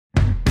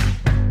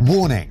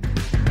Warning: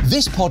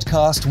 this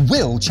podcast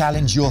will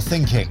challenge your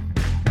thinking.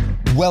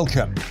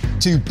 Welcome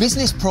to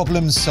Business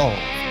Problems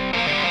Solved.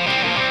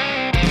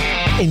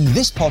 In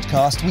this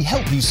podcast, we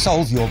help you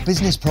solve your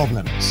business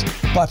problems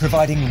by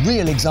providing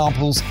real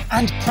examples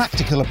and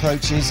practical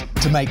approaches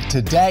to make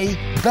today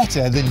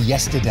better than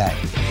yesterday.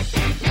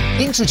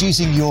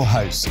 Introducing your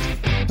host,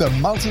 the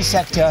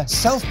multi-sector,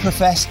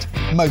 self-professed,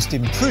 most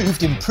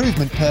improved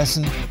improvement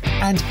person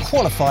and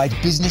qualified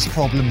business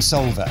problem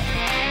solver,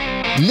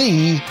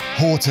 Lee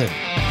Horton.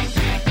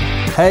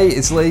 Hey,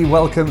 it's Lee.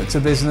 Welcome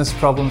to Business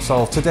Problem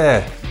Solved.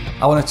 Today,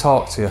 I want to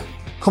talk to you.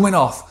 Coming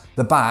off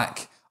the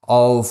back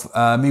of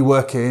me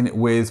working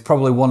with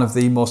probably one of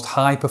the most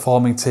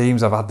high-performing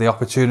teams I've had the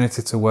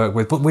opportunity to work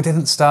with, but we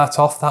didn't start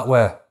off that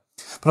way.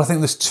 But I think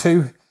there's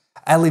two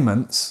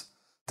elements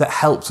that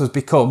helped us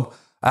become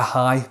a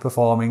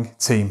high-performing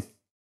team.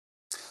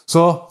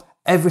 So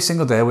every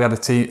single day we had a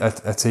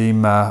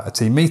team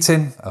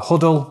meeting, a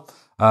huddle,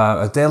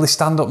 a daily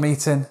stand-up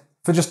meeting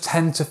for just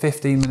 10 to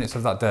 15 minutes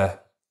of that day.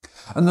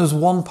 And there's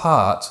one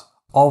part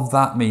of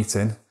that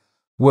meeting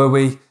where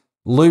we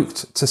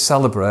looked to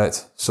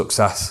celebrate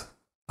success,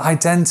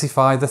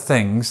 identify the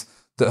things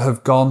that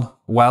have gone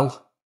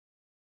well.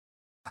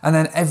 And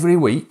then every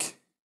week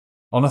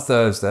on a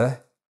Thursday,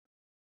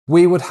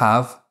 we would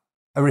have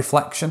a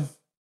reflection.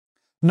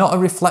 Not a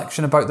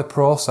reflection about the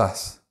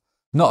process,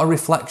 not a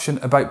reflection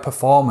about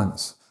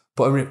performance,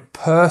 but a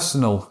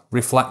personal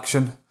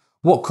reflection.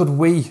 What could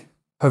we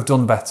have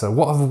done better?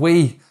 What have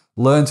we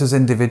learned as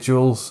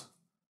individuals?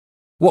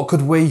 What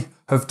could we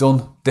have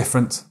done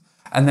different?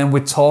 And then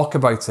we'd talk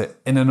about it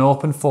in an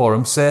open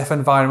forum, safe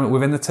environment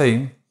within the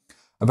team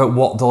about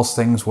what those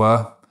things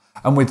were.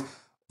 And we'd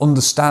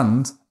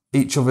understand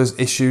each other's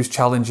issues,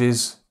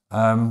 challenges,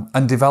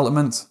 and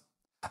development.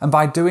 And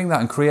by doing that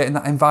and creating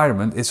that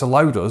environment, it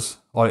allowed us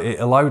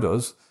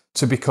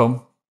to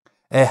become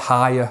a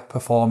higher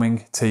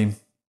performing team.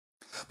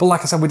 But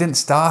like I said, we didn't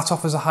start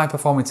off as a high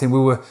performing team.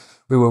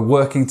 We were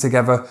working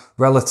together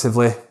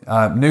relatively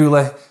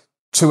newly.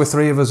 2 or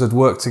 3 of us had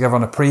worked together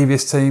on a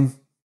previous team.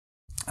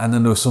 And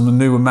then there were some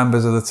newer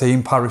members of the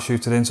team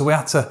parachuted in. So we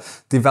had to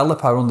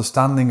develop our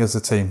understanding as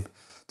a team.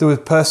 Their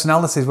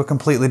personalities were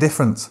completely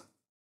different.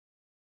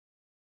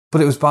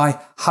 But it was by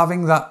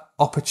having that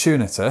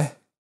opportunity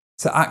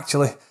to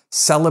actually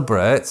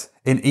celebrate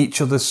in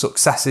each other's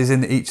successes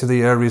in each of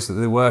the areas that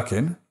they work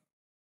in,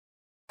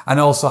 and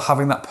also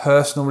having that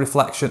personal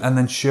reflection and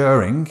then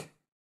sharing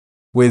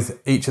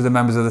with each of the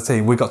members of the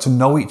team. We got to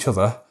know each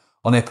other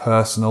on a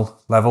personal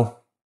level.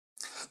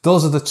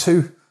 Those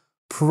are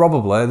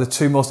probably the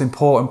two most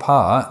important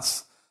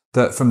parts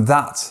that from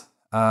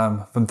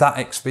that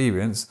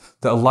experience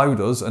that allowed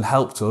us and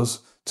helped us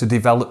to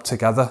develop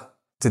together,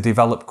 to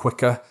develop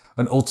quicker,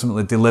 and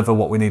ultimately deliver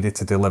what we needed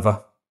to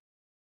deliver.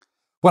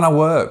 When I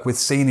work with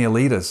senior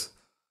leaders,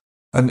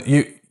 and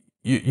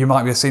you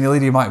might be a senior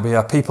leader, you might be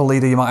a people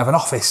leader, you might have an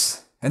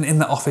office, and in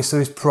that office there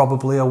is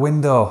probably a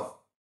window,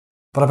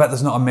 but I bet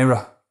there's not a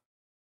mirror.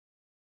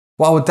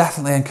 What I would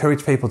definitely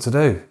encourage people to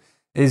do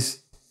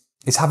is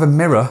have a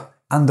mirror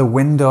and a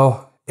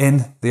window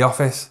in the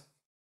office.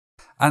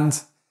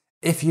 And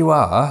if you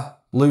are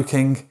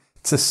looking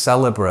to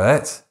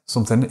celebrate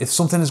something, if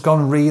something has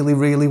gone really,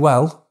 really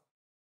well,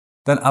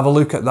 then have a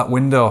look at that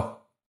window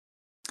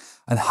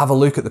and have a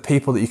look at the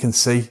people that you can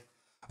see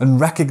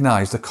and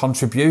recognise the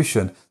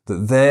contribution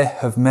that they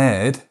have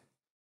made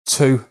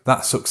to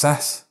that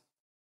success.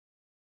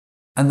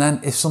 And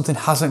then if something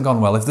hasn't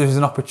gone well, if there's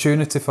an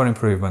opportunity for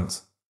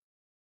improvement,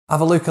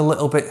 have a look a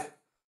little bit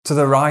to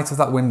the right of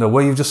that window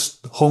where you've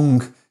just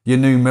hung your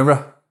new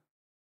mirror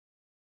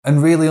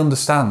and really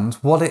understand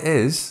what it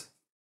is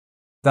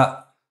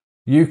that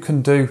you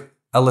can do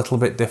a little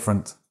bit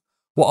different.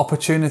 What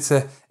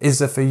opportunity is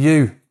there for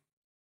you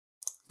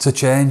to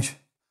change?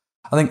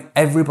 I think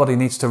everybody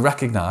needs to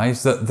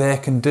recognise that they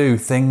can do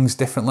things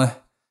differently.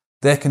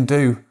 They can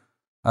do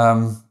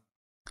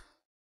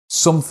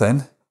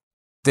something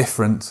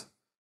different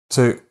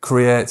to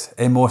create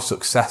a more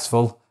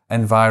successful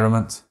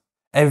environment.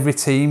 Every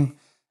team,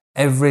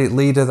 every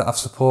leader that I've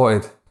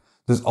supported,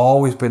 there's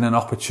always been an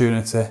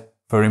opportunity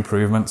for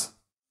improvement.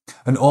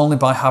 And only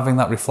by having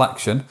that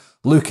reflection,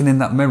 looking in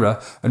that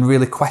mirror and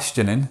really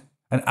questioning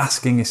and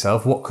asking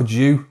yourself, what could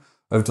you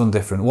have done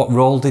different? What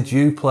role did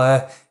you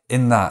play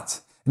in that?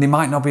 And it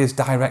might not be as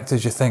direct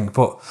as you think,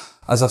 but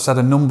as I've said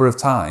a number of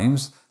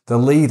times, the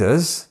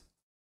leaders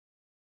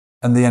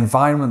and the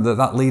environment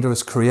that leader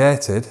has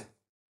created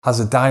has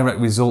a direct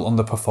result on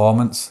the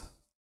performance.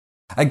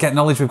 At Get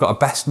Knowledge, we've got a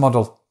BEST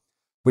model,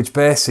 which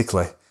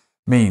basically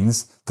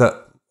means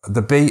that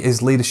the B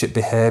is leadership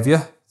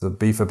behaviour, the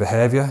B for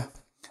behaviour.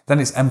 Then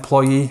it's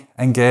employee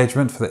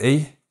engagement for the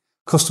E,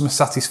 customer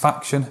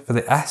satisfaction for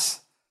the S,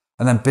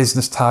 and then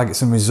business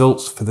targets and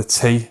results for the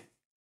T.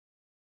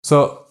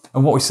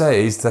 And what we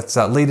say is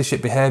that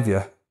leadership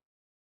behaviour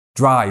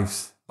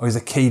drives, or is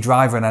a key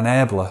driver and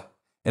enabler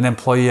in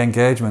employee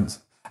engagement.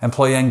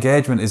 Employee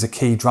engagement is a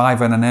key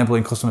driver in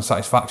enabling customer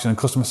satisfaction, and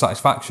customer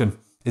satisfaction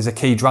is a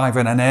key driver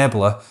and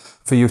enabler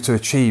for you to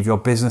achieve your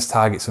business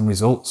targets and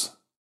results.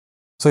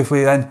 So if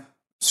we then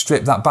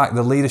strip that back,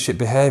 the leadership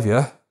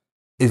behaviour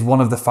is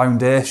one of the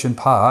foundation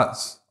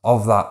parts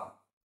of that.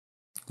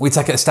 We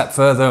take it a step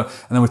further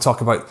and then we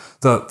talk about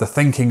the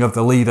thinking of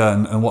the leader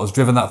and what has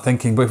driven that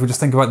thinking. But if we just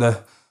think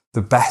about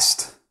the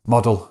BEST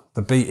model,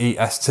 the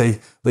BEST,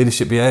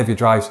 leadership behaviour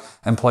drives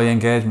employee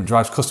engagement,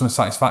 drives customer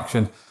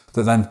satisfaction,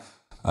 that then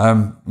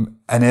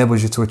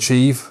enables you to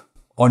achieve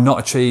or not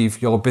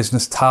achieve your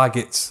business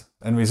targets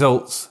and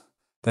results,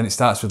 then it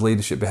starts with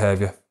leadership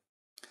behaviour.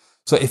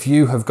 So if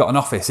you have got an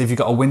office, if you've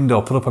got a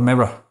window, put up a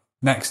mirror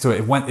next to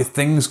it. If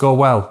things go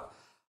well,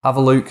 have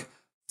a look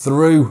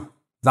through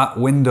that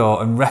window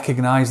and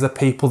recognise the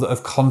people that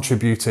have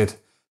contributed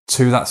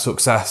to that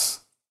success.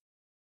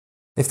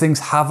 If things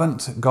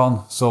haven't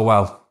gone so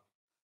well,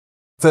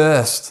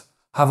 first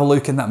have a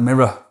look in that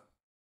mirror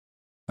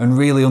and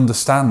really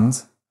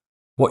understand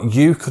what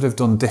you could have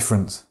done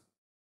different,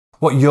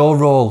 what your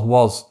role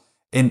was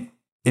in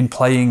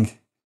playing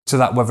to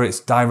that, whether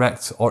it's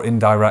direct or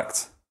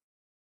indirect,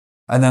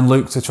 and then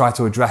look to try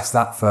to address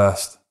that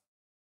first.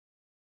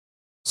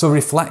 So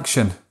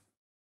reflection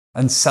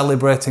and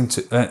celebrating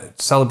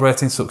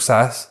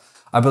success,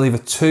 I believe, are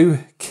two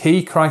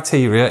key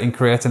criteria in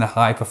creating a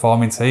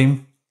high-performing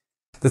team.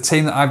 The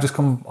team that I've just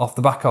come off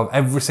the back of,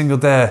 every single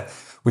day,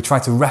 we try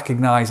to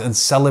recognise and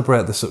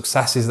celebrate the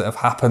successes that have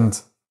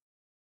happened.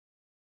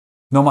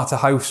 No matter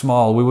how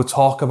small, we will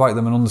talk about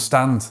them and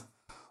understand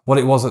what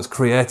it was that's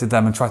created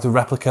them and try to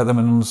replicate them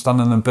and understand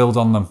them and build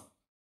on them.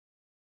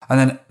 And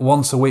then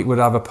once a week, we'd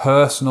have a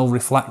personal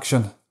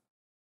reflection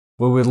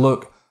where we'd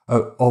look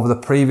over the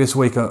previous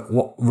week at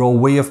what role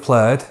we have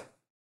played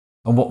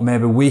and what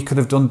maybe we could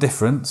have done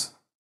different,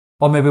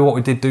 or maybe what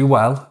we did do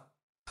well,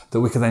 that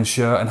we could then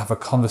share and have a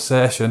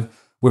conversation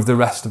with the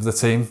rest of the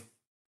team.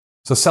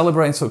 So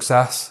celebrating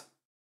success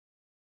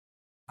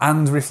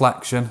and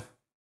reflection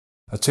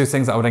are two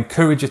things that I would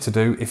encourage you to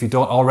do if you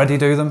don't already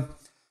do them.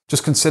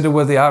 Just consider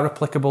where they are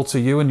applicable to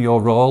you and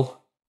your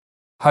role.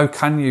 How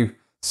can you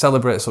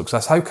celebrate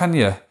success? How can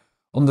you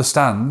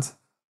understand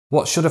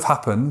what should have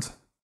happened,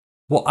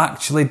 what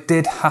actually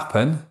did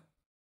happen,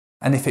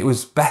 and if it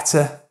was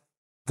better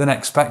than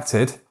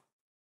expected,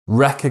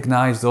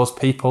 recognise those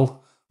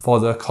people for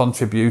their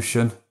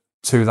contribution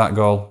to that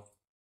goal.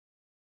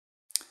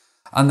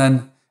 And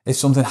then if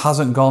something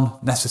hasn't gone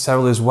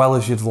necessarily as well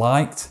as you'd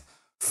liked,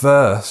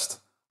 first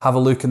have a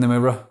look in the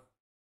mirror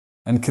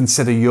and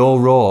consider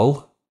your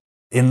role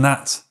in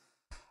that,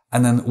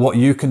 and then what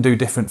you can do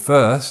different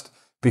first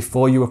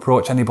before you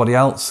approach anybody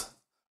else,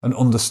 and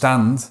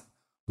understand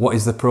what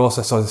is the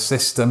process or the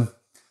system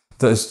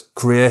that has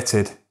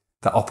created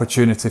that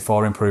opportunity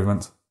for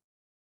improvement.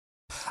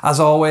 As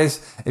always,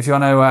 if you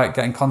want to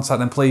get in contact,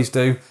 then please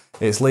do.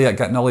 It's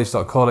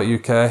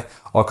lee@getknowledge.co.uk,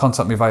 or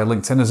contact me via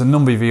LinkedIn, as a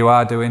number of you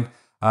are doing.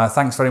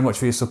 Thanks very much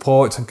for your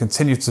support and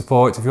continued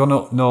support. If you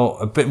want to know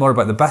a bit more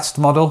about the BEST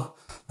model,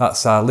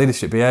 that's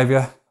leadership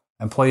behaviour,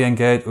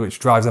 which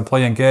drives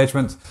employee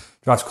engagement,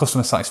 drives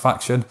customer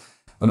satisfaction,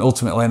 and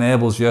ultimately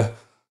enables you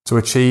to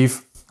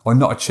achieve or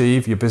not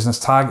achieve your business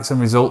targets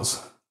and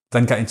results,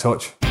 then get in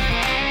touch.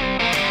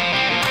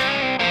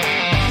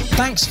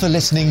 Thanks for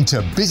listening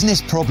to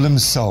Business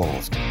Problems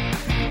Solved.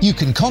 You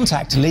can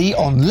contact Lee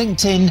on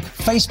LinkedIn,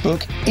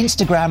 Facebook,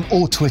 Instagram,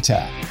 or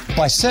Twitter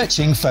by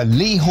searching for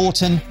Lee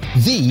Horton,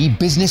 the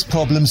Business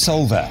Problem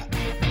Solver,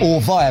 or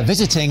via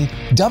visiting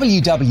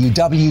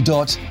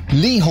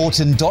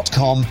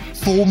www.leehorton.com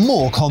for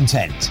more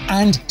content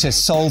and to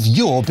solve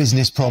your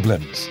business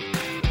problems.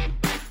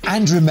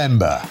 And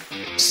remember,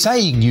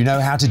 saying you know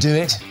how to do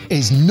it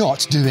is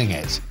not doing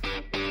it.